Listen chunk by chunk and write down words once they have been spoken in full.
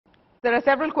There are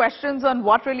several questions on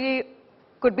what really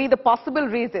could be the possible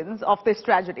reasons of this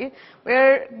tragedy.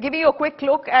 We're giving you a quick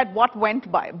look at what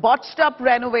went by. Botched up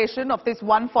renovation of this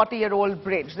 140-year-old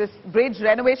bridge. This bridge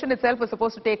renovation itself was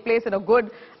supposed to take place in a good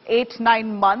 8-9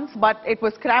 months, but it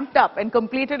was cramped up and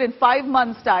completed in 5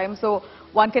 months' time. So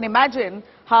one can imagine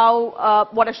how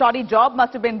what a shoddy job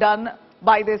must have been done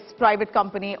by this private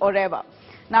company, Oreva.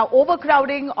 Now,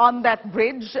 overcrowding on that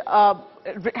bridge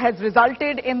has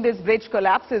resulted in this bridge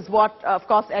collapse is what, of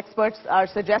course, experts are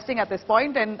suggesting at this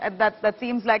point, and that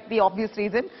seems like the obvious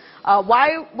reason.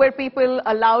 Why were people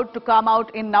allowed to come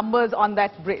out in numbers on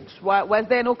that bridge? Was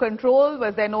there no control?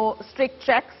 Was there no strict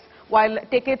checks while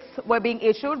tickets were being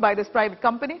issued by this private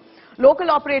company?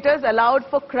 Local operators allowed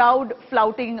for crowd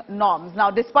flouting norms. Now,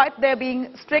 despite there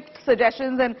being strict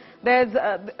suggestions, and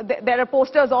there are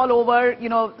posters all over,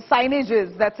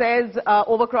 signages that says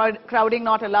overcrowding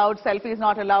not allowed, selfies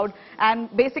not allowed, and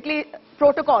basically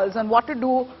protocols on what to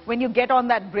do when you get on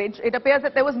that bridge. It appears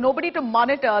that there was nobody to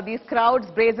monitor these crowds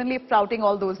brazenly flouting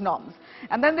all those norms.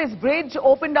 And then this bridge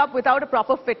opened up without a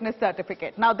proper fitness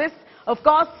certificate. Now, this, of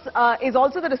course, is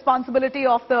also the responsibility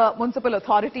of the municipal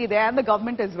authority there and the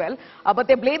government as well. But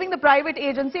they're blaming the private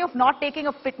agency of not taking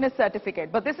a fitness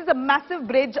certificate. But this is a massive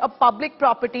bridge, a public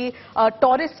property, a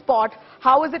tourist spot.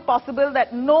 How is it possible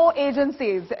that no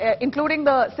agencies, including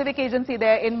the civic agency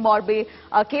there in Morbi,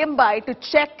 came by to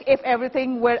check if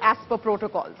everything were as per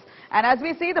protocols? And as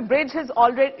we see, the bridge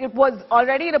was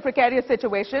already in a precarious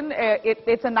situation.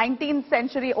 It's a 19th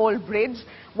century old bridge,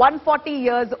 140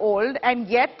 years old, and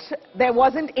yet there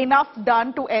wasn't enough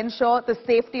done to ensure the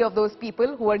safety of those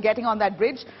people who were getting on that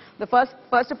bridge.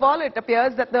 First of all, it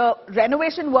appears that the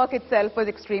renovation work itself was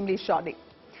extremely shoddy.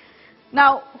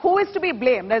 Now, who is to be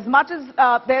blamed? As much as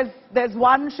there's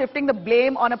one shifting the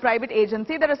blame on a private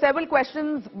agency, there are several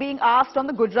questions being asked on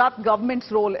the Gujarat government's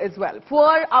role as well.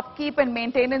 Poor upkeep and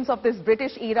maintenance of this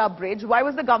British-era bridge. Why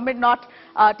was the government not,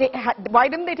 why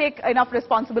didn't they take enough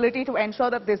responsibility to ensure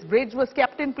that this bridge was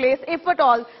kept in place, if at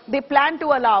all they plan to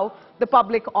allow the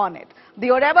public on it? The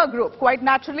Oreva Group, quite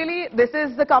naturally, this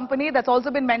is the company that's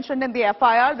also been mentioned in the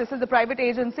FIR. This is the private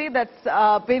agency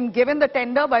that's been given the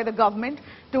tender by the government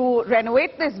to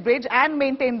renovate this bridge and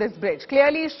maintain this bridge.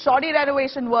 Clearly, shoddy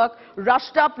renovation work,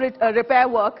 rushed up repair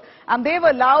work, and they've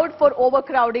allowed for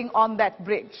overcrowding on that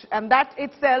bridge. And that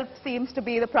itself seems to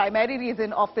be the primary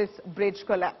reason of this bridge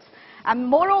collapse. And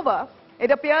moreover,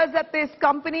 it appears that this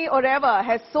company, Oreva,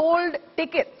 has sold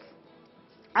tickets.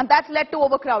 And that's led to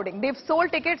overcrowding. They've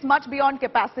sold tickets much beyond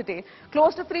capacity.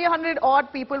 Close to 300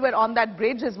 odd people were on that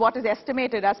bridge is what is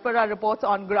estimated as per our reports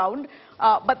on ground.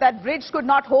 But that bridge could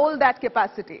not hold that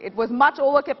capacity. It was much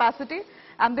over capacity.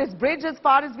 And this bridge, as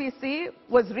far as we see,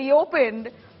 was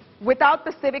reopened without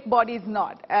the civic body's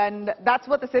nod. And that's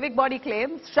what the civic body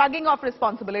claims, shrugging off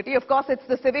responsibility. Of course, it's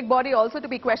the civic body also to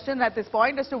be questioned at this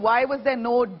point as to why was there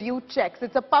no due checks.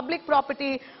 It's a public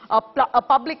property, a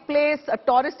public place, a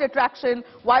tourist attraction.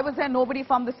 Why was there nobody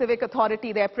from the civic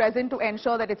authority there present to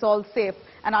ensure that it's all safe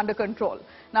and under control?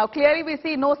 Now, clearly we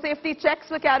see no safety checks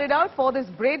were carried out for this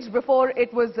bridge before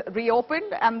it was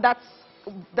reopened, and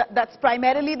that's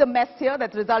primarily the mess here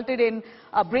that resulted in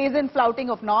brazen flouting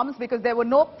of norms, because there were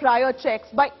no prior checks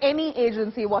by any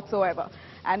agency whatsoever.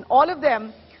 And all of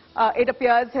them, it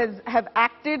appears, have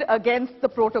acted against the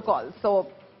protocols. So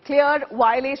clear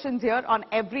violations here on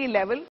every level.